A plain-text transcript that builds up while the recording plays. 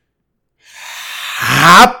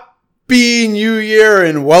Happy New Year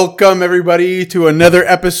and welcome everybody to another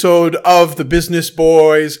episode of The Business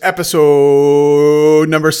Boys, episode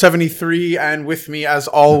number 73. And with me, as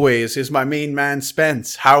always, is my main man,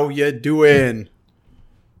 Spence. How you doing?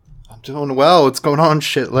 I'm doing well. What's going on,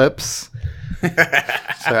 shit lips? So I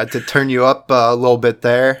had to turn you up a little bit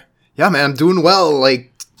there. Yeah, man, I'm doing well.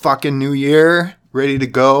 Like, fucking New Year. Ready to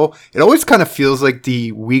go. It always kind of feels like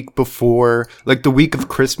the week before, like the week of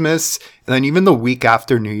Christmas, and then even the week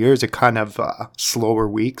after New Year's, it kind of slower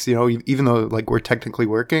weeks, you know, even though like we're technically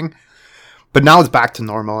working. But now it's back to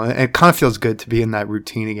normal, and it kind of feels good to be in that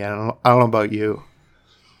routine again. I don't know about you.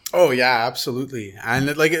 Oh yeah, absolutely.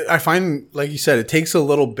 And like I find, like you said, it takes a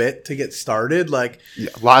little bit to get started. Like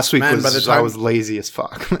last week I was lazy as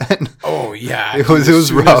fuck, man. Oh yeah, it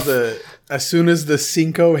was rough. As soon as the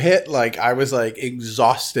Cinco hit, like I was like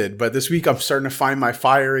exhausted. But this week I'm starting to find my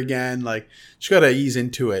fire again. Like just gotta ease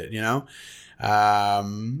into it, you know.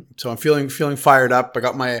 So I'm feeling fired up. I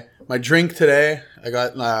got my drink today. I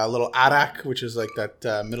got a little arak, which is like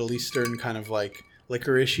that Middle Eastern kind of like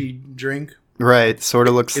licorice-y drink. Right, sort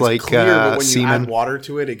of looks like clear, but when semen. you add water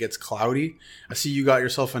to it, it gets cloudy. I see you got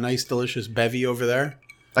yourself a nice, delicious bevy over there.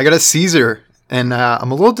 I got a Caesar. And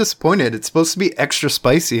I'm a little disappointed. It's supposed to be extra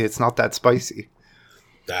spicy. It's not that spicy.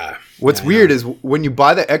 What's weird is when you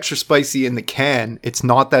buy the extra spicy in the can, it's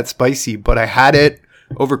not that spicy. But I had it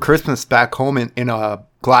over Christmas back home in a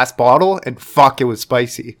glass bottle, and fuck, it was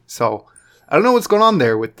spicy. So I don't know what's going on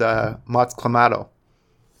there with Mott's Clamato.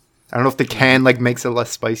 I don't know if the can like makes it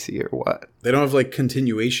less spicy or what. They don't have like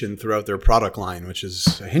continuation throughout their product line, which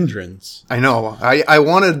is a hindrance. I know. I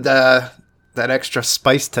wanted that extra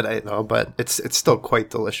spice today though, but it's still quite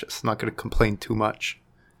delicious. I'm not going to complain too much.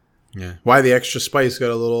 Yeah. Why the extra spice? Got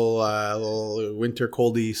a little winter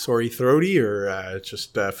coldy, sorry throaty, or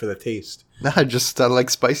just for the taste? Nah, just like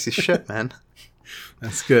spicy shit, man.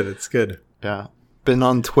 That's good. It's good. Yeah. Been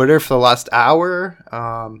on Twitter for the last hour.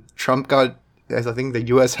 Trump got, I think, the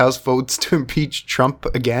U.S. House votes to impeach Trump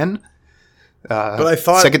again. But I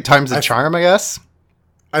thought second time's the charm, I guess.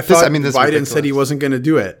 This Biden said he wasn't going to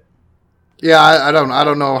do it. Yeah, I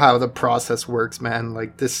don't know how the process works, man.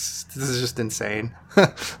 Like this is just insane.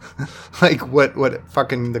 Like what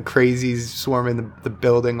fucking the crazies swarming the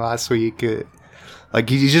building last week. Like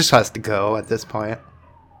he just has to go at this point.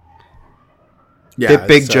 Yeah, get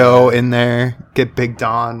Big Joe in there. Get Big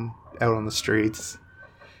Don out on the streets.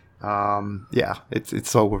 Yeah,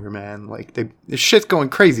 it's over, man. Like this shit's going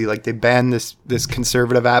crazy. Like they banned this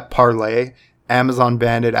conservative app Parlay. Amazon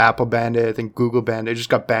banned it, Apple banned it, I think Google banned it. It just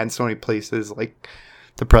got banned so many places, like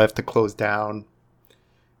they probably have to close down.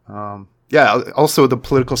 Yeah, also the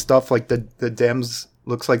political stuff, like the Dems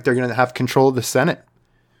looks like they're going to have control of the Senate.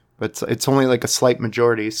 But it's only like a slight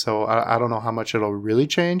majority, so I don't know how much it'll really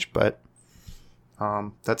change, but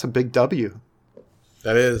that's a big W.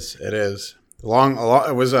 It is. It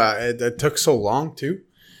took so long too.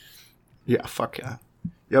 Yeah, fuck yeah.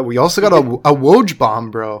 Yeah, we also got a Woj bomb,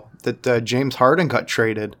 bro, that James Harden got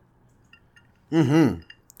traded. Mm-hmm.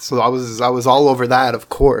 So I was all over that, of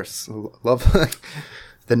course. Love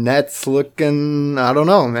the Nets looking, I don't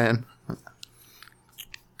know, man.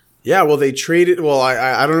 Yeah, well, they traded. Well,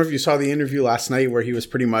 I don't know if you saw the interview last night where he was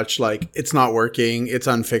pretty much like, it's not working, it's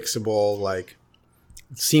unfixable. Like,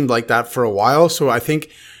 it seemed like that for a while. So I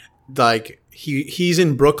think like he's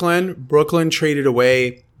in Brooklyn. Brooklyn traded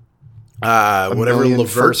away whatever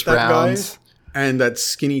LeVert that guy and that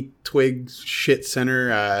skinny twig shit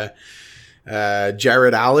center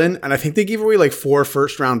Jared Allen, and I think they gave away like 4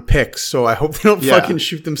 first-round picks, so I hope they don't fucking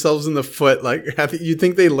shoot themselves in the foot. Like you'd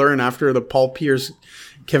think they learn after the Paul Pierce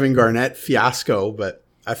Kevin Garnett fiasco, but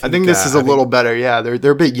I think this is a little better. Yeah,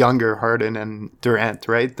 they're a bit younger, Harden and Durant,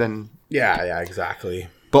 right? Yeah, exactly.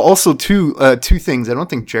 But also two things. I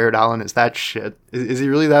don't think Jared Allen is that shit. Is he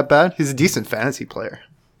really that bad? He's a decent fantasy player.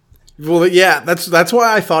 Well, yeah, that's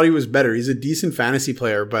why I thought he was better. He's a decent fantasy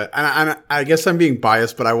player, but I guess I'm being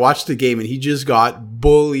biased, but I watched the game and he just got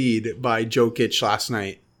bullied by Jokic last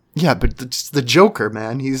night. Yeah, but it's the Joker,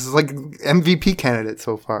 man. He's like MVP candidate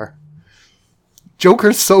so far.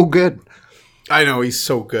 Joker's so good. I know, he's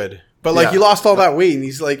so good. But like he lost all that weight and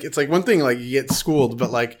he's like, it's like one thing like you get schooled, but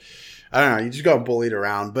like I don't know, you just got bullied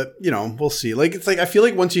around. But you know, we'll see. Like it's like I feel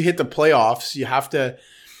like once you hit the playoffs, you have to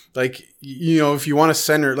like, you know, if you want a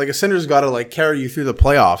center, like a center's got to like carry you through the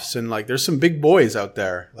playoffs, and like there's some big boys out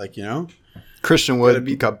there, like, you know. Christian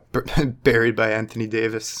Wood got buried by Anthony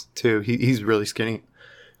Davis too. He's really skinny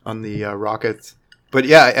on the Rockets. But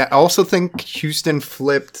yeah, I also think Houston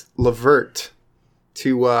flipped LeVert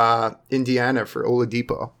to Indiana for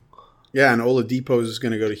Oladipo. Yeah, and Oladipo is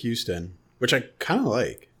going to go to Houston, which I kind of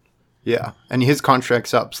like. Yeah, and his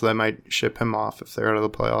contract's up, so they might ship him off if they're out of the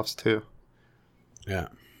playoffs too. Yeah.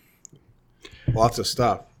 Lots of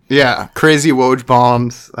stuff. Yeah, crazy Woj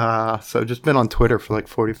bombs. So just been on Twitter for like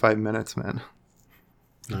 45 minutes, man.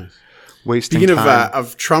 Nice. Wasting Speaking time.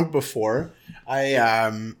 of Trump before,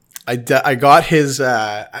 I got his,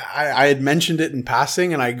 I had mentioned it in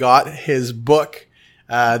passing, and I got his book,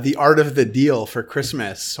 The Art of the Deal, for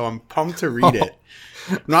Christmas. So I'm pumped to read it.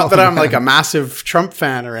 Not that I'm like a massive Trump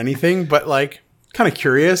fan or anything, but like kind of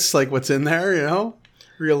curious, like what's in there, you know?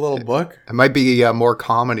 Read a little book. It might be more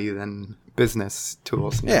comedy than business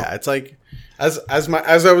tools. Yeah, it's like as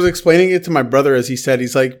I was explaining it to my brother, as he said,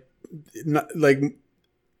 he's like,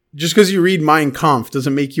 just because you read Mein Kampf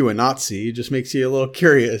doesn't make you a Nazi. It just makes you a little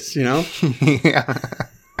curious, you know? Yeah.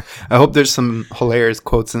 I hope there's some hilarious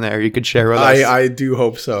quotes in there you could share with us. I do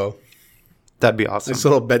hope so. That'd be awesome. Nice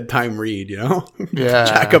little bedtime read, you know? Yeah.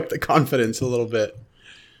 Jack up the confidence a little bit.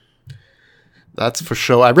 That's for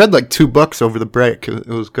sure. I read like 2 books over the break. It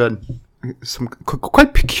was good. Some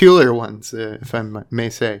quite peculiar ones, if I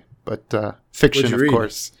may say. But fiction, of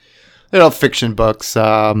course. They're all fiction books.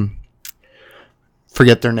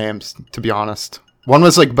 Forget their names, to be honest. One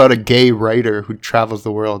was like about a gay writer who travels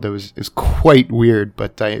the world. It was quite weird,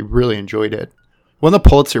 but I really enjoyed it. Won the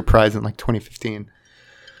Pulitzer Prize in like 2015.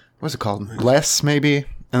 What's it called? Less, maybe?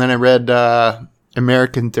 And then I read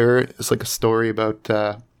American Dirt. It's like a story about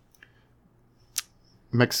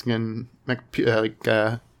Mexican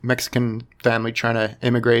family trying to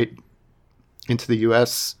immigrate into the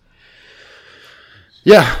U.S.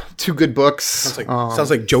 Yeah, 2 good books. Sounds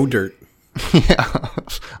like Joe Dirt. Yeah,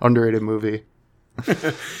 underrated movie.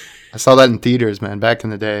 I saw that in theaters, man, back in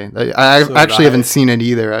the day. I actually haven't seen it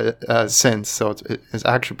either since, so it's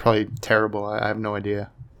actually probably terrible. I have no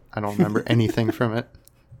idea. I don't remember anything from it.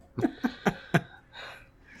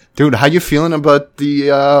 Dude, how you feeling about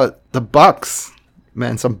the Bucks?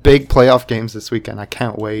 Man, some big playoff games this weekend. I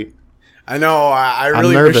can't wait. I know. I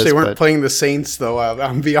really wish they weren't playing the Saints, though.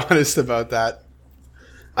 I'll be honest about that.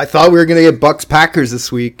 I thought we were going to get Bucks-Packers this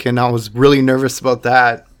week, and I was really nervous about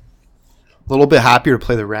that. A little bit happier to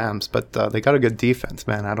play the Rams, but they got a good defense,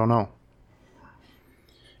 man. I don't know.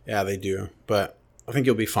 Yeah, they do, but I think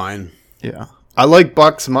you'll be fine. Yeah. I like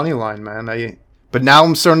Bucks money line, man. But now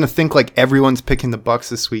I'm starting to think like everyone's picking the Bucks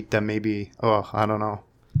this week. That maybe, I don't know.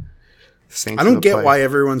 Saints I don't get why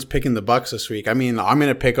everyone's picking the Bucks this week. I mean, I'm going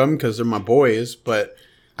to pick them because they're my boys, but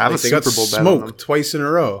I have they got smoked twice in a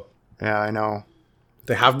row. Yeah, I know.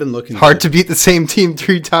 They have been looking hard to beat the same team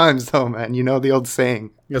 3 times, though, man. You know the old saying.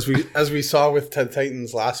 As we saw with the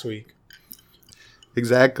Titans last week.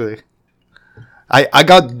 Exactly. I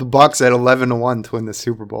got the Bucks at 11-1 to win the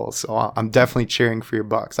Super Bowl, so I'm definitely cheering for your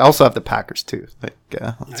Bucks. I also have the Packers too.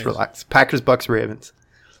 Let's relax. Packers, Bucks, Ravens.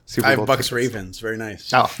 Super Bowl I have Bucks, tickets. Ravens. Very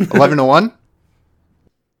nice. Oh, 11-1.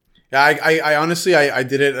 Yeah, I honestly I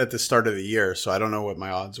did it at the start of the year, so I don't know what my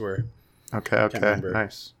odds were. Okay.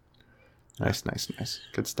 Nice.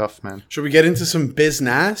 Good stuff, man. Should we get into some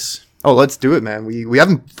business? Oh, let's do it, man. We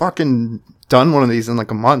haven't fucking done one of these in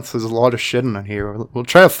like a month. There's a lot of shit on here. We'll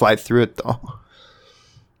try to fly through it though.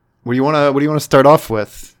 What do you want to start off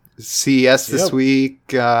with? CES this week.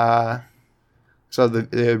 So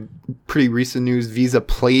the pretty recent news, Visa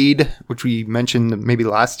Plaid, which we mentioned maybe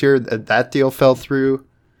last year, that deal fell through.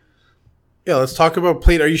 Yeah, let's talk about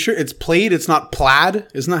Plaid. Are you sure it's Plaid? It's not plaid?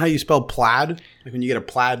 Isn't that how you spell plaid? Like when you get a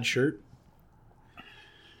plaid shirt?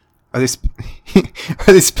 Are they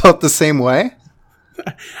spelled the same way?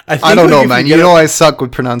 I don't know, man. You know I suck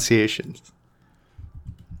with pronunciations.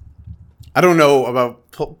 I don't know about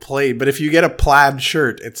Plaid, but if you get a plaid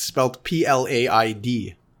shirt, it's spelled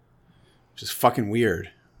Plaid, which is fucking weird.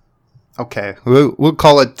 Okay, we'll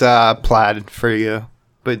call it plaid for you.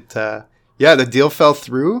 But yeah, the deal fell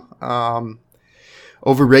through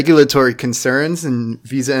over regulatory concerns, and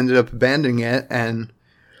Visa ended up abandoning it. And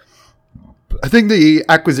I think the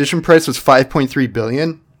acquisition price was $5.3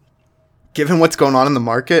 billion. Given what's going on in the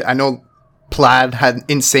market, I know Plaid had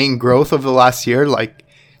insane growth over the last year. Like,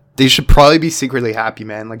 they should probably be secretly happy,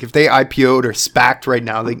 man. Like, if they IPO'd or SPAC'd right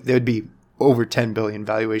now, they would be over $10 billion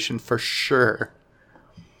valuation for sure.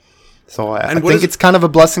 So I think it's kind of a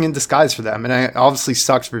blessing in disguise for them. And it obviously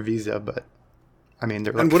sucks for Visa, but I mean,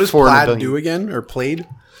 they're like, and what does Plaid do again, or Plaid?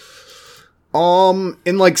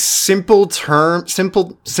 In like simple terms,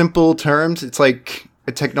 it's like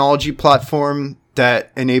a technology platform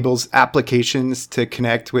that enables applications to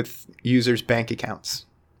connect with users' bank accounts.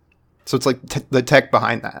 So it's like the tech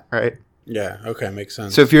behind that, right? Yeah. Okay, makes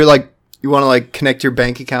sense. So if you're like, you want to like connect your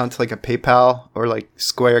bank account to like a PayPal or like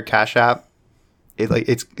Square Cash App,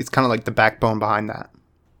 it's kind of like the backbone behind that.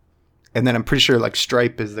 And then I'm pretty sure like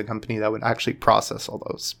Stripe is the company that would actually process all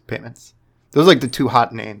those payments. Those are like the two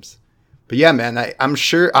hot names. But yeah, man,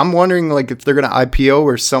 I'm wondering like if they're going to IPO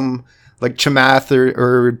or some like Chamath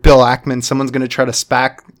or Bill Ackman, someone's going to try to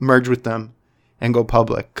SPAC merge with them and go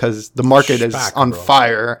public because the market is on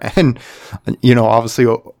fire and, you know, obviously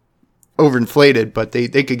overinflated, but they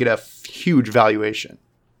could get a huge valuation.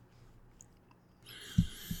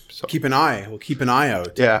 So we'll keep an eye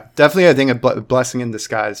out. Yeah, definitely. I think a blessing in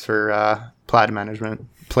disguise for Plaid management.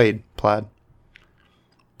 Plaid. What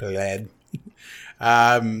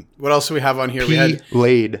else do we have on here? We had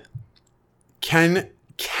Laid. Can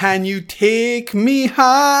you take me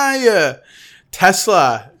higher?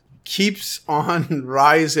 Tesla keeps on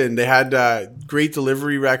rising. They had great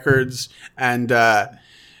delivery records and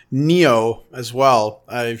NIO as well.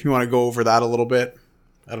 If you want to go over that a little bit,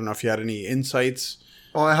 I don't know if you had any insights.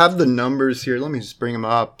 Well, I have the numbers here. Let me just bring them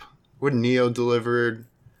up. What NIO delivered?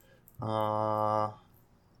 How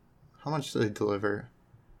much did they deliver?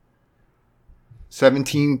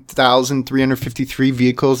 17,353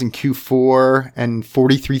 vehicles in Q4 and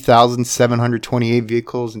 43,728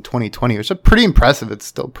 vehicles in 2020, which is pretty impressive. It's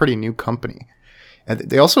still a pretty new company. And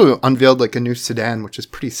they also unveiled like a new sedan, which is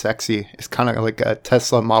pretty sexy. It's kind of like a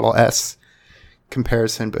Tesla Model S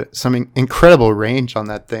comparison, but some incredible range on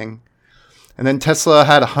that thing. And then Tesla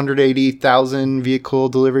had 180,000 vehicle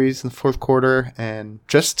deliveries in the fourth quarter and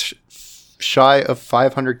just shy of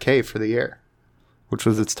 500K for the year, which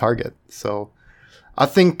was its target. So I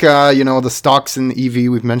think, you know, the stocks in the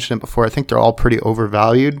EV, we've mentioned it before, I think they're all pretty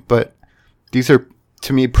overvalued, but these are,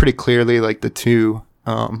 to me, pretty clearly like the two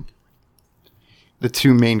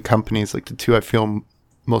main companies, like the two I feel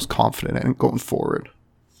most confident in going forward.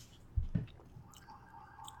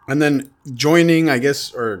 And then joining, I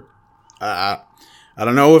guess, or I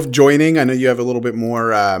don't know if joining, I know you have a little bit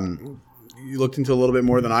more, you looked into a little bit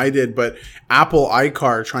more than I did, but Apple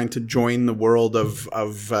iCar trying to join the world of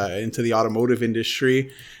into the automotive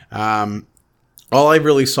industry. All I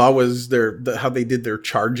really saw was how they did their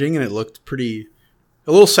charging, and it looked a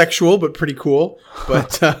little sexual, but pretty cool.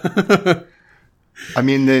 But I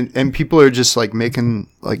mean, and people are just like making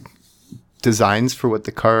like designs for what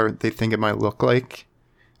the car they think it might look like.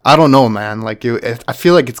 I don't know, man. Like, I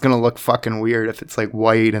feel like it's gonna look fucking weird if it's like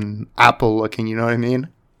white and Apple looking. You know what I mean?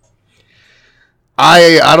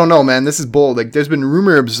 I don't know, man. This is bold. Like, there's been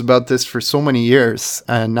rumors about this for so many years,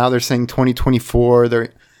 and now they're saying 2024.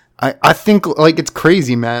 I think like it's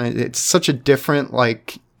crazy, man. It's such a different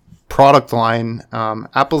like product line.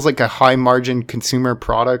 Apple's like a high margin consumer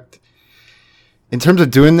product. In terms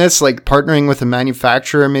of doing this, like partnering with a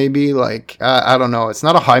manufacturer, maybe like I don't know. It's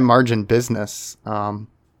not a high margin business.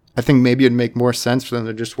 I think maybe it'd make more sense for them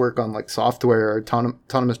to just work on like software or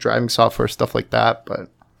autonomous driving software, stuff like that. But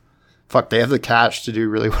fuck, they have the cash to do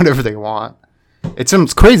really whatever they want. It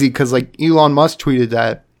sounds crazy because like Elon Musk tweeted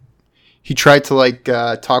that he tried to like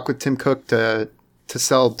talk with Tim Cook to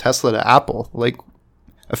sell Tesla to Apple like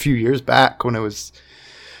a few years back when it was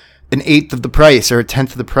an eighth of the price or a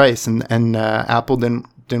tenth of the price, and Apple didn't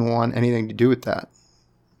want anything to do with that.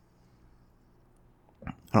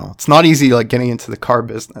 I don't know. It's not easy like getting into the car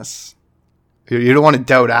business. You don't want to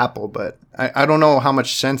doubt Apple, but I don't know how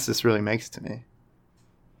much sense this really makes to me.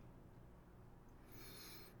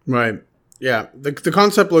 Right. Yeah. The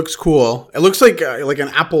concept looks cool. It looks like an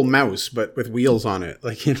Apple mouse, but with wheels on it.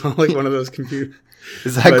 Like, you know, like one of those computers.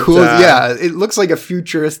 Is that cool? Yeah. It looks like a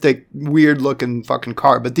futuristic, weird looking fucking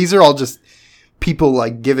car, but these are all just people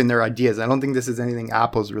like giving their ideas. I don't think this is anything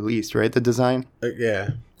Apple's released, right? The design.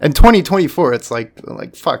 Yeah. And 2024, it's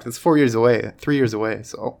like fuck, that's 4 years away, 3 years away.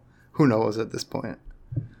 So who knows at this point?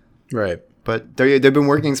 Right. But they've been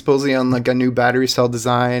working supposedly on like a new battery cell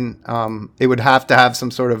design. It would have to have some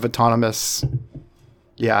sort of autonomous.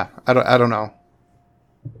 Yeah, I don't know.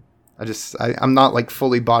 I'm not like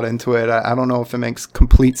fully bought into it. I don't know if it makes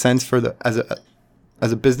complete sense for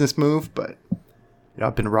as a business move, but you know,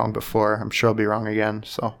 I've been wrong before. I'm sure I'll be wrong again.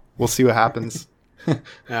 So we'll see what happens.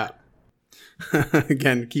 Yeah.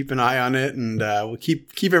 Again, keep an eye on it, and we'll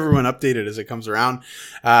keep everyone updated as it comes around.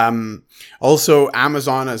 Also,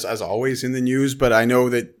 Amazon as always in the news, but I know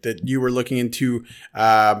that you were looking into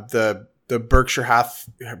the Berkshire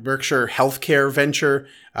Healthcare venture.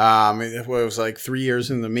 It was like 3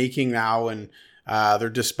 years in the making now, and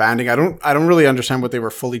they're disbanding. I don't really understand what they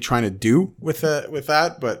were fully trying to do with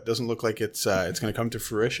that, but it doesn't look like it's going to come to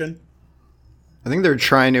fruition. I think they were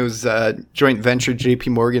trying, it was a joint venture, JP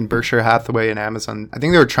Morgan, Berkshire Hathaway, and Amazon. I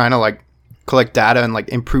think they were trying to like collect data and like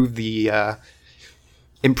improve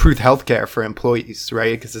healthcare for employees,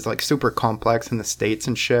 right? Because it's like super complex in the States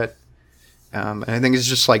and shit. And I think it's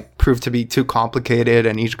just like proved to be too complicated,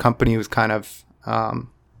 and each company was kind of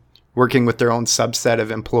working with their own subset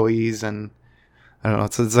of employees, and I don't know.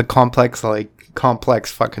 It's a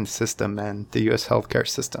complex fucking system, man. The U.S. healthcare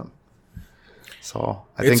system. So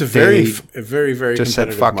I think it's a very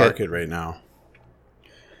competitive market right now.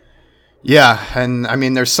 Yeah, and I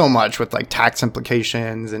mean, there's so much with like tax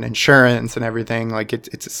implications and insurance and everything. Like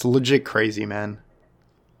it's legit crazy, man.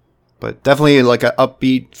 But definitely like a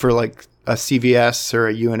upbeat for like a CVS or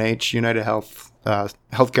a UNH, United Health,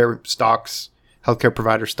 healthcare stocks, healthcare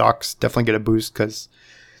provider stocks definitely get a boost because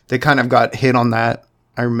they kind of got hit on that.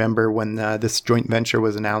 I remember when this joint venture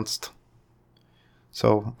was announced.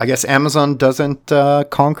 So I guess Amazon doesn't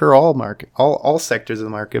conquer all sectors of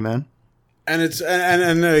the market, man. And it's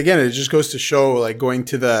and again, it just goes to show, like, going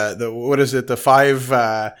to the what is it, the five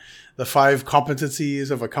competencies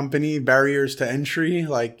of a company, barriers to entry.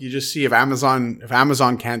 Like, you just see if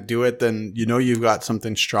Amazon can't do it, then you've got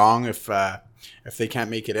something strong. If they can't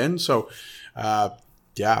make it in, so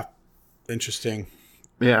yeah, interesting.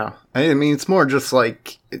 Yeah, I mean, it's more just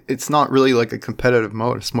like it's not really like a competitive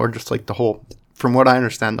mode. It's more just like the whole. From what I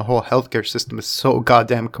understand, the whole healthcare system is so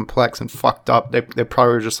goddamn complex and fucked up. They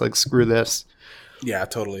probably were just like, screw this. Yeah,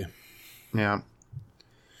 totally. Yeah.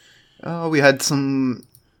 We had some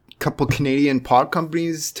couple Canadian pod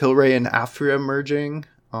companies, Tilray and Aphria, merging.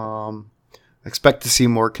 Expect to see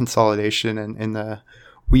more consolidation in the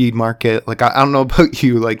weed market. Like, I don't know about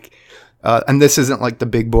you, like, and this isn't like the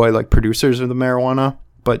big boy like producers of the marijuana,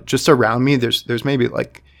 but just around me, there's maybe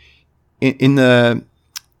like in the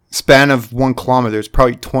span of 1 kilometer, there's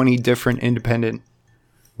probably 20 different independent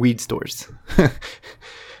weed stores.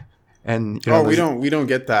 And we don't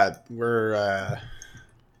get that. We're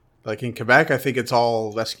like in Quebec, I think it's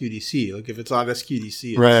all SQDC. Like, if it's not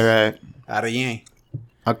SQDC, it's right. rien.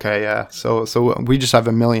 Okay, yeah. So we just have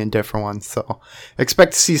a million different ones. So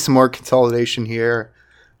expect to see some more consolidation here.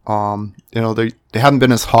 They haven't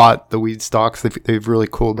been as hot, the weed stocks. They've really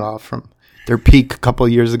cooled off from their peak a couple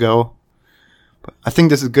of years ago. But I think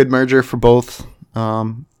this is a good merger for both.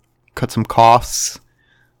 Cut some costs,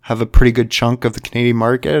 have a pretty good chunk of the Canadian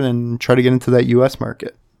market, and try to get into that U.S.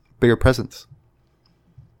 market. Bigger presence.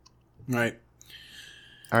 Right.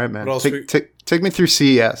 All right, man. Take me through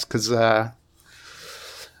CES, because I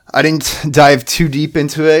didn't dive too deep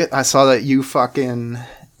into it. I saw that you fucking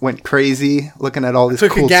went crazy looking at all this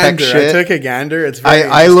cool tech shit. I took a gander. It's very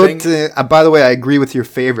I looked. By the way, I agree with your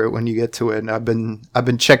favorite when you get to it. And I've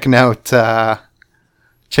been checking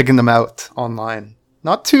them out online.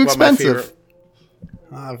 Not too expensive.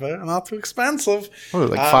 Not too expensive. What,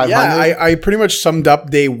 like $500? Yeah, I pretty much summed up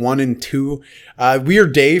day 1 and 2.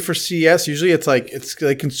 Weird day for CES. Usually it's like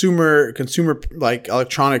consumer like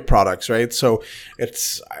electronic products, right? So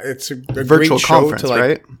it's a virtual great conference, show to, like,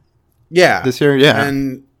 right? Yeah, this year, yeah.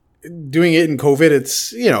 And doing it in COVID,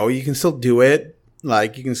 it's you can still do it.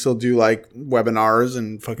 Like, you can still do like webinars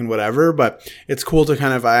and fucking whatever, but it's cool to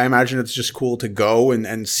kind of, I imagine it's just cool to go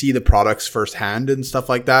and see the products firsthand and stuff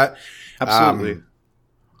like that. Absolutely.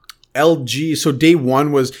 LG. So day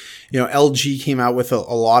 1 was, LG came out with a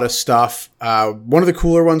lot of stuff. One of the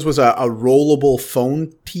cooler ones was a rollable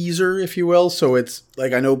phone teaser, if you will. So it's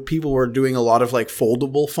like, I know people were doing a lot of like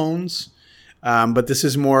foldable phones. But this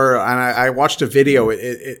is more, and I watched a video.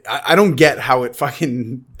 I don't get how it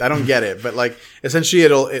fucking, I don't get it, but like, essentially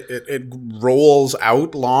it rolls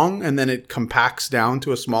out long and then it compacts down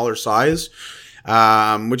to a smaller size,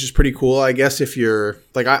 which is pretty cool. I guess if you're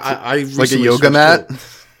like, I like a yoga mat,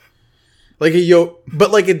 like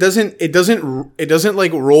but like it doesn't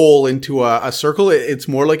like roll into a circle. It's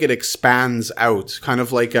more like it expands out, kind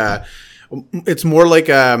of like it's more like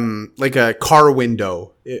a car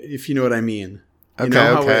window, if you know what I mean.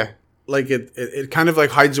 Okay. It kind of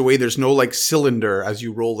like hides away. There's no like cylinder as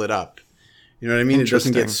you roll it up. You know what I mean? It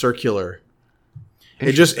doesn't get circular.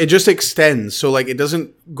 It just extends. So like it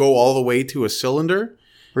doesn't go all the way to a cylinder.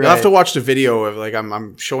 Right. You'll have to watch the video of like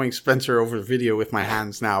I'm showing Spencer over the video with my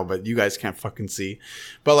hands now, but you guys can't fucking see.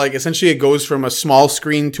 But like essentially it goes from a small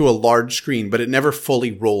screen to a large screen, but it never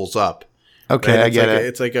fully rolls up. Okay, right? I get it.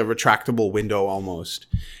 It's like a retractable window almost.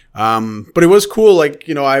 But it was cool. Like,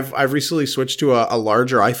 I've recently switched to a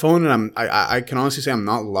larger iPhone, and I can honestly say I'm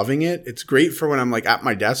not loving it. It's great for when I'm like at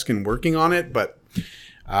my desk and working on it, but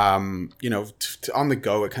on the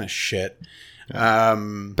go, it kind of shit.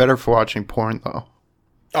 Better for watching porn though.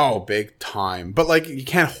 Oh, big time. But like you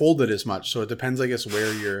can't hold it as much, so it depends, I guess,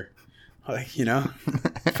 where you're. Like,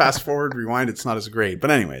 fast forward, rewind. It's not as great,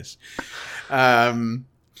 but anyways.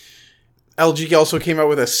 LG also came out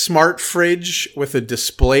with a smart fridge with a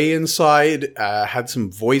display inside, had some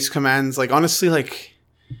voice commands. Like, honestly, like,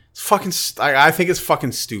 It's fucking. I think it's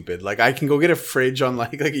fucking stupid. Like I can go get a fridge on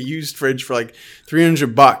like a used fridge for like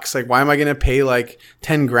 $300. Like why am I gonna pay like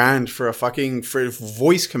 10 grand for a fucking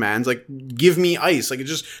voice commands? Like give me ice. Like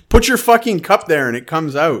just put your fucking cup there and it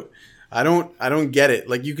comes out. I don't get it.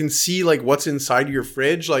 Like you can see like what's inside your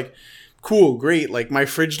fridge. Like cool, great. Like my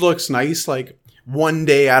fridge looks nice. Like one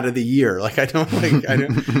day out of the year. Like I don't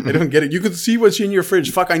get it. You can see what's in your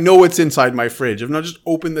fridge. Fuck, I know what's inside my fridge. If not, just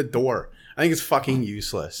open the door. I think it's fucking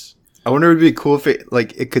useless. I wonder if it'd be cool if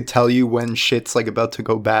it could tell you when shit's like about to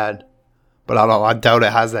go bad. But I don't know. I doubt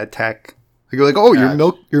it has that tech. Like, you're like, oh,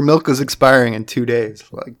 your milk is expiring in 2 days.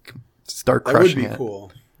 Like, start crushing it. That would be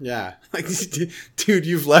cool. Yeah. Like, dude,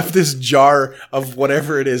 you've left this jar of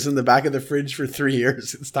whatever it is in the back of the fridge for 3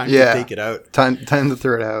 years. It's time to take it out. Time to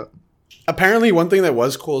throw it out. Apparently, one thing that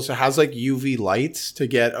was cool is it has like UV lights to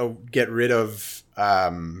get rid of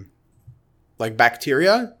like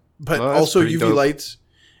bacteria, but also UV dope. Lights.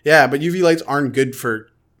 Yeah, but UV lights aren't good for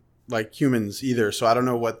like humans either. So I don't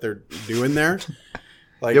know what they're doing there.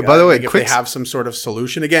 Like, yeah. By the way, like if they have some sort of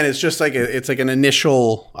solution. Again, it's just like it's like an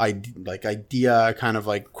initial idea, kind of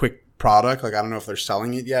like quick product. Like I don't know if they're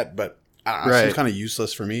selling it yet, but I don't know, it seems kind of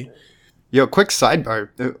useless for me. Yo, quick sidebar.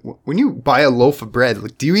 When you buy a loaf of bread,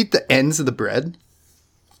 like, do you eat the ends of the bread?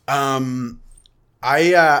 I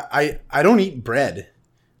don't eat bread.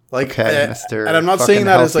 Like, okay, Mr. And I'm not saying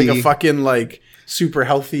that as like a fucking like super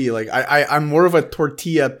healthy. Like I'm more of a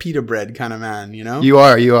tortilla pita bread kind of man. You know. You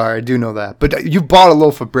are. I do know that. But you bought a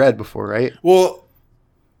loaf of bread before, right? Well,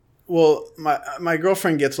 my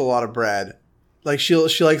girlfriend gets a lot of bread. Like she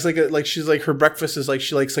likes she's like her breakfast is like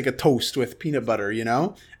she likes like a toast with peanut butter, you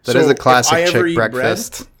know? That is a classic chick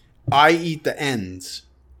breakfast. Bread, I eat the ends.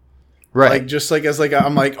 Right. Like just like as like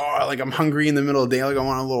I'm like, oh, like I'm hungry in the middle of the day, like I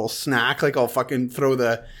want a little snack, like I'll fucking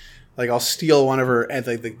I'll steal one of her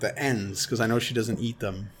like the ends because I know she doesn't eat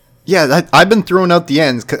them. Yeah, I've been throwing out the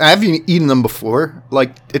ends cuz I haven't eaten them before.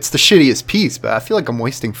 Like it's the shittiest piece, but I feel like I'm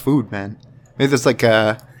wasting food, man. Maybe it's like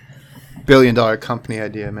a $1 billion company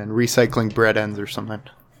idea, man. Recycling bread ends or something.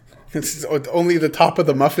 It's only the top of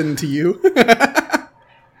the muffin to you.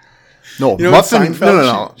 No, you know muffin.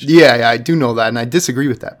 No. Yeah, I do know that, and I disagree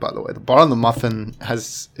with that. By the way, the bottom of the muffin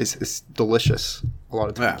is delicious a lot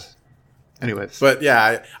of times. Yeah. Anyways, but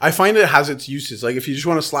yeah, I find it has its uses. Like if you just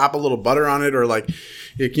want to slap a little butter on it, or like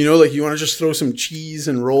you know, like you want to just throw some cheese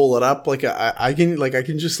and roll it up. Like I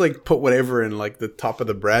can just like put whatever in like the top of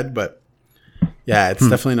the bread, but. Yeah, it's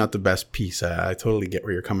definitely not the best piece. I totally get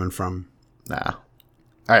where you're coming from. Nah.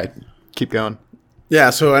 All right, keep going. Yeah,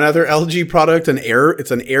 so another LG product,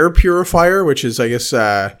 it's an air purifier, which is, I guess,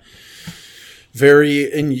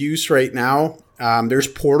 very in use right now. There's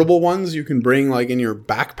portable ones you can bring like in your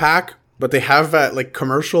backpack, but they have like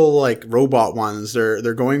commercial like robot ones.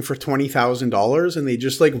 They're going for $20,000, and they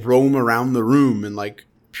just like roam around the room and like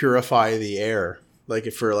purify the air, like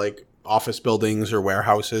if for like office buildings or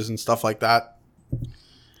warehouses and stuff like that.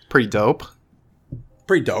 Pretty dope.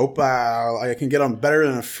 I can get on better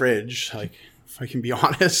than a fridge, like if I can be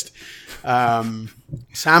honest.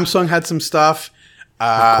 Samsung had some stuff.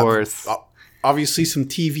 Of course. Obviously some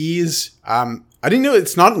TVs. I didn't know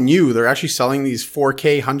it's not new. They're actually selling these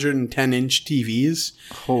 4K 110-inch TVs.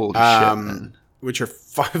 Holy shit, man. Which are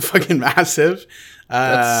fucking massive.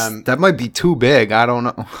 That might be too big. I don't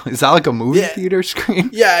know. Is that like a movie theater screen?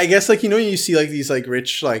 Yeah, I guess like, you know, you see like these like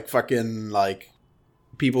rich like fucking like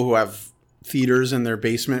people who have theaters in their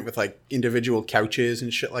basement with like individual couches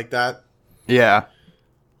and shit like that. Yeah.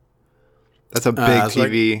 That's a big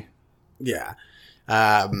TV. Like, yeah.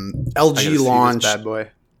 LG launched. Bad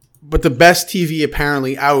boy. But the best TV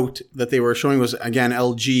apparently out that they were showing was, again,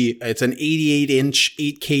 LG. It's an 88-inch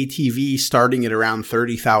 8K TV starting at around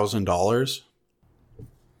 $30,000.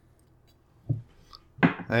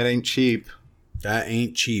 That ain't cheap. That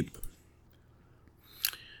ain't cheap.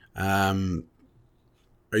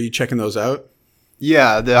 Are you checking those out?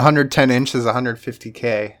 Yeah, the 110 inch is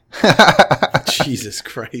 150K. Jesus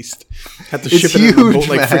Christ! Have to ship it in a boat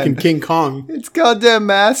like freaking King Kong. It's goddamn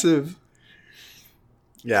massive.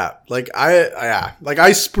 Yeah, like I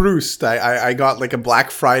spruced. I got like a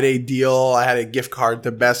Black Friday deal. I had a gift card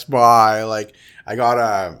to Best Buy. Like I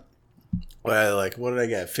got what did I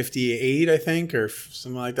get? 58, I think, or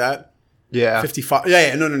something like that. Yeah, 55.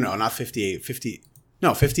 Yeah, no, not 58. 58.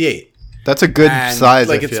 That's a good size.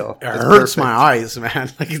 Like I feel it hurts my eyes,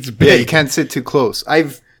 man. Like it's big. Yeah, you can't sit too close.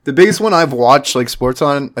 The biggest one I've watched like sports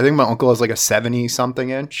on. I think my uncle has like a 70 something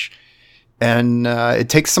inch, and it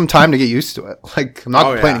takes some time to get used to it. Like I'm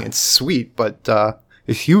not complaining; it's sweet, but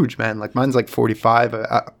it's huge, man. Like mine's like 45.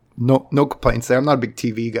 No complaints there. I'm not a big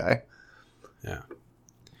TV guy.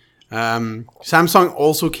 Samsung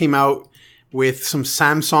also came out with some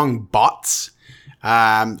Samsung bots.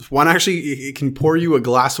 One actually, it can pour you a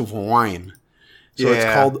glass of wine. So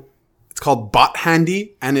it's called Bot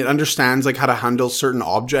Handy, and it understands like how to handle certain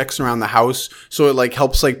objects around the house. So it like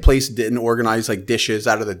helps like place and organize like dishes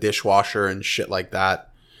out of the dishwasher and shit like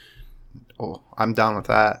that. Oh, I'm down with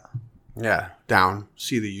that. Yeah, down.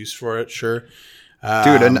 See the use for it, sure.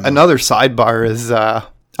 Dude, another sidebar is, I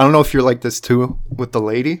don't know if you're like this too with the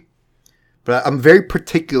lady, but I'm very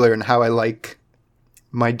particular in how I like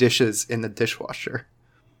my dishes in the dishwasher.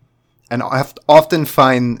 And I often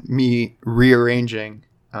find me rearranging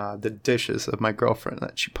the dishes of my girlfriend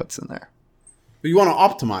that she puts in there. But you want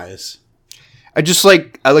to optimize. I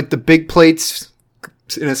like the big plates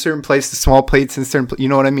in a certain place, the small plates in a certain you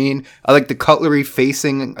know what I mean? I like the cutlery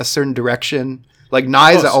facing a certain direction. Like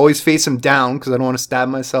knives, I always face them down because I don't want to stab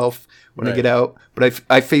myself when I get out. But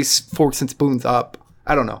I face forks and spoons up.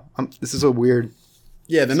 I don't know. This is a weird.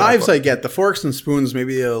 Yeah, the knives I get. The forks and spoons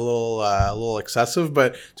maybe a little excessive.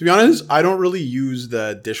 But to be honest, I don't really use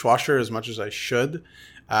the dishwasher as much as I should.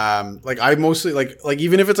 Like I mostly like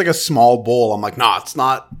even if it's like a small bowl, I'm like, nah, it's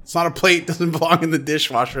not a plate. It doesn't belong in the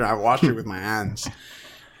dishwasher. I wash it with my hands.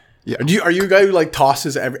 Yeah. Are you a guy who like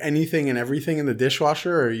tosses anything and everything in the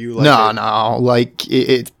dishwasher? Or are you like no? Like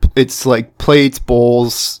it's like plates,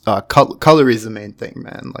 bowls, cutlery is the main thing,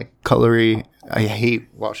 man. Like cutlery, I hate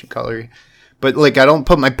washing cutlery. But like I don't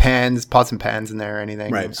put my pots and pans in there or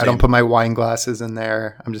anything. Right, I don't put my wine glasses in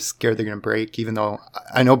there. I'm just scared they're gonna break. Even though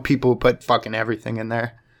I know people put fucking everything in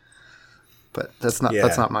there, but that's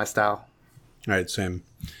not my style. All right, same.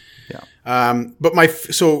 Yeah. But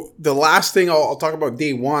so the last thing I'll talk about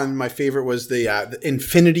day one, my favorite was the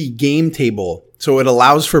Infinity Game Table. So it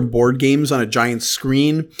allows for board games on a giant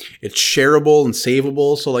screen. It's shareable and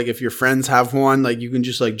savable. So like if your friends have one, like you can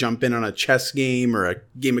just like jump in on a chess game or a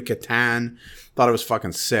game of Catan. Thought it was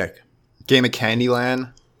fucking sick. Game of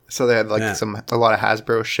Candyland. So they had like a lot of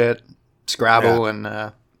Hasbro shit, Scrabble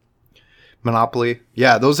and Monopoly.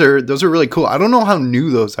 Yeah, those are really cool. I don't know how new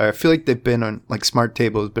those are. I feel like they've been on like Smart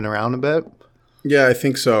Table has been around a bit. Yeah, I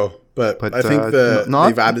think so. But I think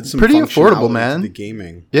they've added some pretty affordable, man. To the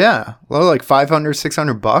gaming. Yeah, well, like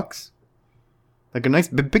 $500-$600. Like a nice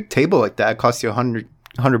big table like that costs you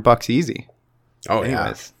 $100 easy. Oh,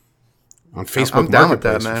 anyways. Yeah. On Facebook, I'm down with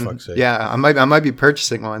that, man. Yeah, I might be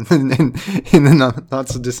purchasing one in the not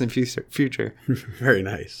so distant future. Very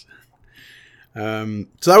nice. So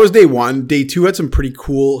that was day one. Day two had some pretty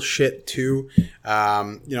cool shit too.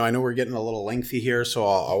 I know we're getting a little lengthy here, so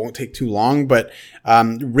I won't take too long, but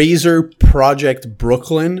Razer Project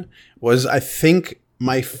Brooklyn was, I think,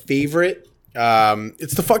 my favorite.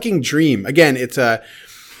 It's the fucking dream. Again, it's a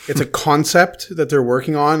concept that they're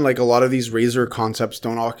working on. Like a lot of these Razer concepts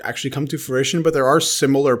don't actually come to fruition, but there are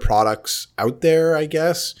similar products out there, I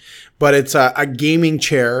guess. But it's a gaming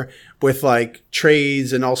chair with like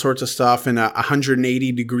trays and all sorts of stuff and a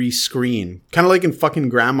 180-degree screen. Kind of like in fucking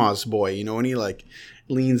Grandma's Boy, when he like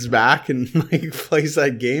leans back and like plays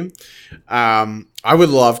that game. I would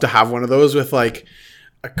love to have one of those with like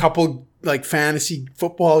a couple like fantasy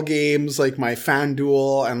football games, like my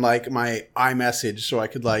FanDuel and like my iMessage, so I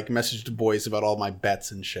could like message the boys about all my bets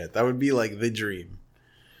and shit. That would be like the dream.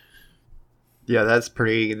 Yeah, that's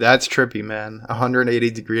trippy, man.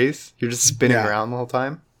 180 degrees. You're just spinning around the whole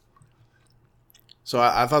time. So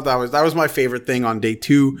I thought that was my favorite thing on day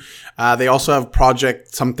two. They also have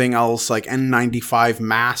Project something else like N95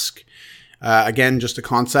 mask. Again, just a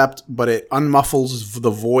concept, but it unmuffles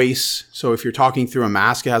the voice. So if you're talking through a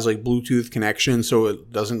mask, it has like Bluetooth connection, so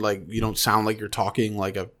it doesn't like you don't sound like you're talking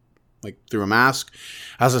like through a mask.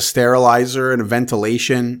 It has a sterilizer and a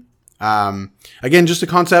ventilation. Again, just a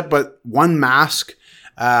concept, but one mask.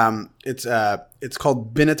 It's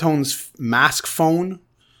called Binatone's Mask Phone.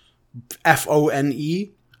 Phone.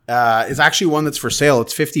 It's actually one that's for sale.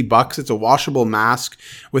 It's $50. It's a washable mask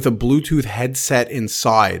with a Bluetooth headset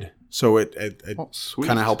inside. So it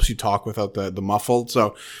kind of helps you talk without the muffled.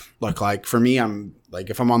 So like for me, I'm like,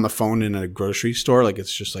 if I'm on the phone in a grocery store, like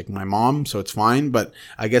it's just like my mom, so it's fine. But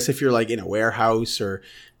I guess if you're like in a warehouse or,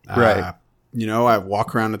 right. I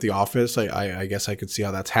walk around at the office, I guess I could see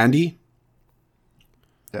how that's handy.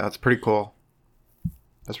 Yeah, that's pretty cool.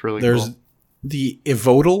 That's really There's cool. The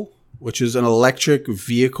Evotal, which is an electric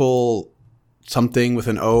vehicle, something with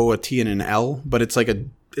an O, a T, and an L, but it's like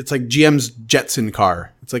GM's Jetson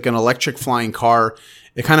car. It's like an electric flying car.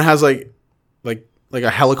 It kind of has like a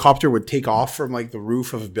helicopter would take off from like the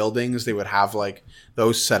roof of buildings. They would have like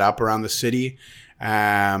those set up around the city,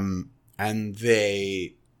 and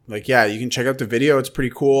they like, yeah, you can check out the video. It's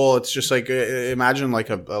pretty cool. It's just like, imagine like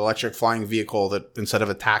a electric flying vehicle that instead of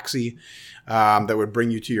a taxi, that would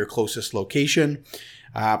bring you to your closest location.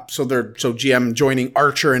 So GM joining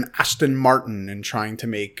Archer and Aston Martin and trying to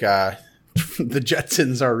make the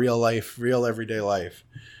Jetsons our real everyday life.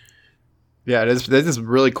 Yeah, this is a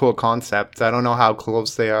really cool concept. I don't know how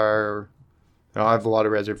close they are. I have a lot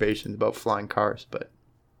of reservations about flying cars, but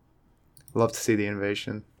I'd love to see the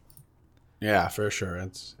innovation. Yeah, for sure.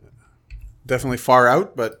 It's definitely far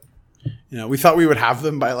out, but we thought we would have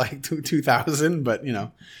them by like 2000, but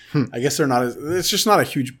I guess they're not. It's just not a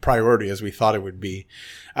huge priority as we thought it would be.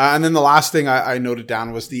 And then the last thing I noted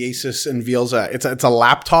down was the Asus unveils it's a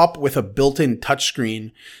laptop with a built-in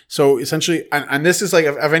touchscreen. So essentially, and this is like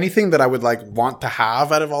of anything that I would like want to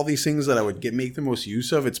have out of all these things that I would make the most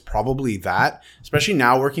use of, it's probably that. Especially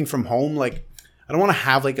now working from home, like I don't want to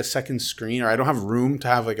have like a second screen, or I don't have room to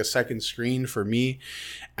have like a second screen for me.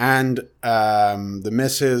 And the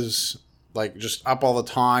missus like just up all the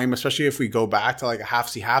time, especially if we go back to like a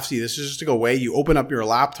half-see. This is just like a way you open up your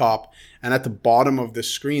laptop, and at the bottom of the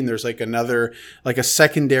screen, there's like another, like a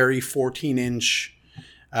secondary 14-inch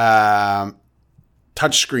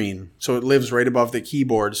touch screen. So it lives right above the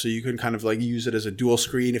keyboard. So you can kind of like use it as a dual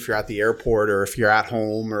screen if you're at the airport or if you're at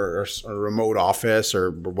home or a remote office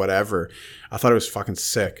or whatever. I thought it was fucking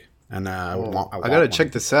sick. And I gotta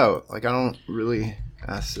check this out. Like, I don't really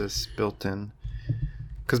ask this built in,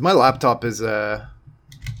 because my laptop is a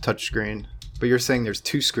touchscreen, but you're saying there's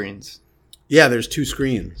two screens. Yeah, there's two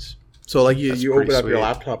screens. So like you open up sweet. your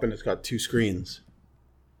laptop and it's got two screens.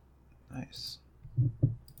 Nice.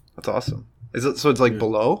 That's awesome. Is it so? It's like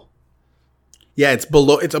below. Yeah, it's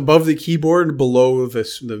below. It's above the keyboard, below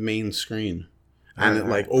the main screen, and it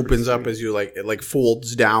like opens up as you like. It like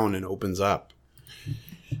folds down and opens up.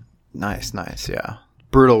 Nice. Yeah,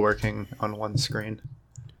 brutal working on one screen.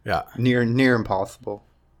 Yeah, near impossible.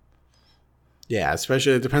 Yeah,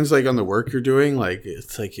 especially it depends like on the work you're doing. Like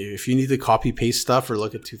it's like if you need to copy paste stuff or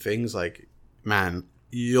look at two things, like man,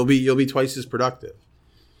 you'll be twice as productive.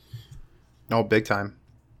 Oh, big time.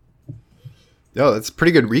 Yo, that's a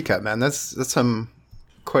pretty good recap, man. That's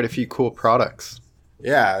quite a few cool products.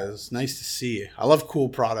 Yeah, it was nice to see. I love cool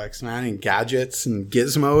products, man, and gadgets and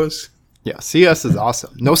gizmos. Yeah, CES is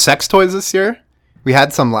awesome. No sex toys this year? We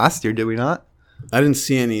had some last year, did we not? I didn't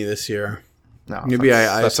see any this year. No, maybe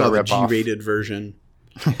I saw the G-rated version.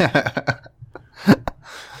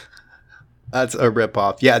 That's a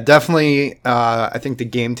ripoff. Yeah, definitely. I think the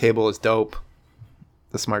game table is dope.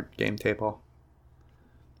 The smart game table.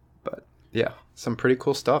 But yeah, some pretty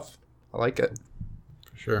cool stuff. I like it.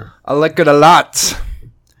 For sure. I like it a lot.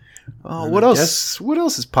 Oh, what else? What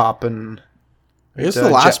else is popping? I guess the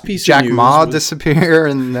last piece Jack of news Ma was... disappear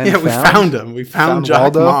and then we found him. We found Jack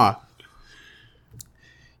Waldo. Ma.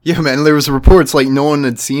 Yeah, man, there was reports like no one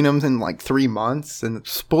had seen him in like 3 months, and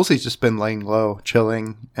supposedly he's just been laying low,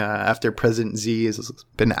 chilling, after President Xi has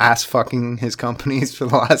been ass fucking his companies for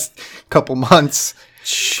the last couple months.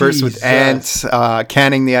 Jesus. First with Ant,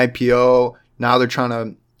 canning the IPO. Now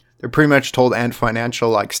they're pretty much told Ant Financial,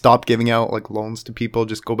 like, stop giving out like loans to people,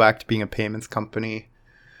 just go back to being a payments company.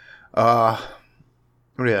 What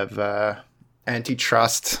do we have?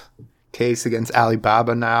 Antitrust case against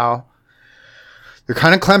Alibaba now. They're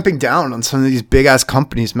kind of clamping down on some of these big ass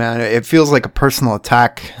companies, man. It feels like a personal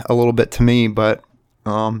attack a little bit to me, but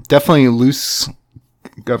definitely loose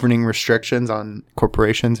governing restrictions on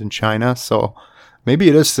corporations in China. So maybe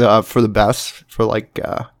it is for the best for like,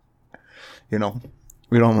 we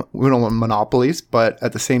don't want monopolies, but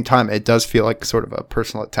at the same time, it does feel like sort of a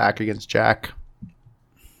personal attack against Jack.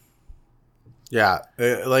 Yeah,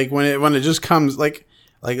 like when it just comes like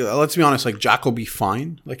let's be honest, like Jack will be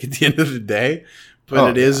fine. Like at the end of the day.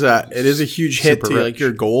 But it is a huge hit to like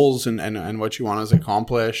your goals and what you want to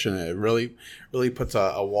accomplish, and it really puts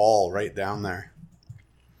a wall right down there.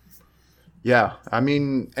 Yeah, I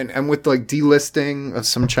mean, and with like delisting of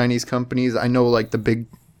some Chinese companies, I know like the big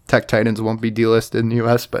tech titans won't be delisted in the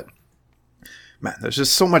U.S., but man, there's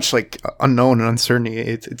just so much like unknown and uncertainty.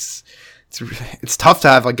 It's tough to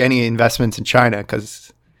have like any investments in China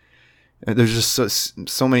because there's just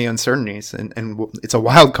so many uncertainties, and it's a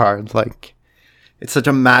wild card. Like, it's such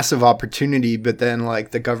a massive opportunity, but then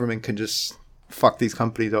like the government can just fuck these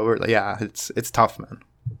companies over. Like, yeah, it's tough, man.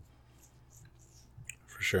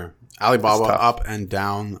 For sure. Alibaba up and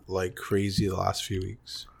down like crazy the last few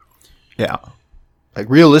weeks. Yeah. Like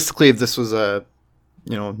realistically, if this was a,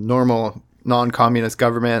 normal non-communist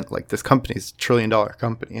government, like this company's $1 trillion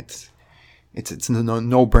company, it's a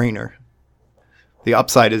no-brainer. The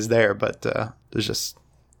upside is there, but there's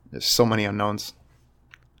so many unknowns.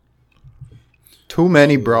 Too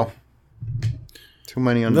many, bro. Too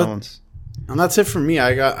many unknowns. And that's it for me.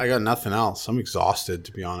 I got nothing else. I'm exhausted,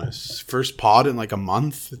 to be honest. First pod in like a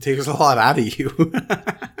month. It takes a lot out of you.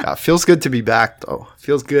 Yeah, it feels good to be back, though.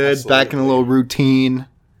 Feels good. Absolutely. Back in a little routine.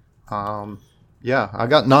 Yeah, I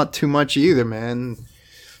got not too much either, man.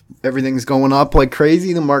 Everything's going up like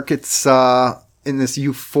crazy. The market's in this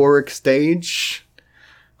euphoric stage.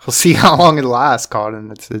 We'll see how long it lasts,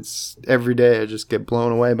 Cotton. It's every day I just get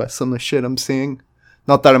blown away by some of the shit I'm seeing.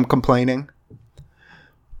 Not that I'm complaining.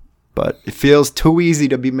 But it feels too easy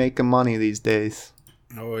to be making money these days.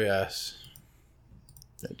 Oh, yes.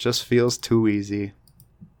 It just feels too easy.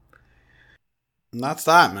 And that's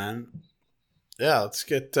that, man. Yeah, let's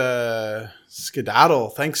get skedaddle.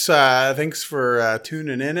 Thanks for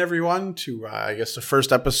tuning in, everyone, to, I guess, the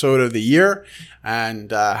first episode of the year.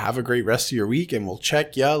 And have a great rest of your week, and we'll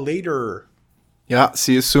check ya later. Yeah,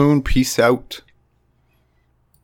 see you soon. Peace out.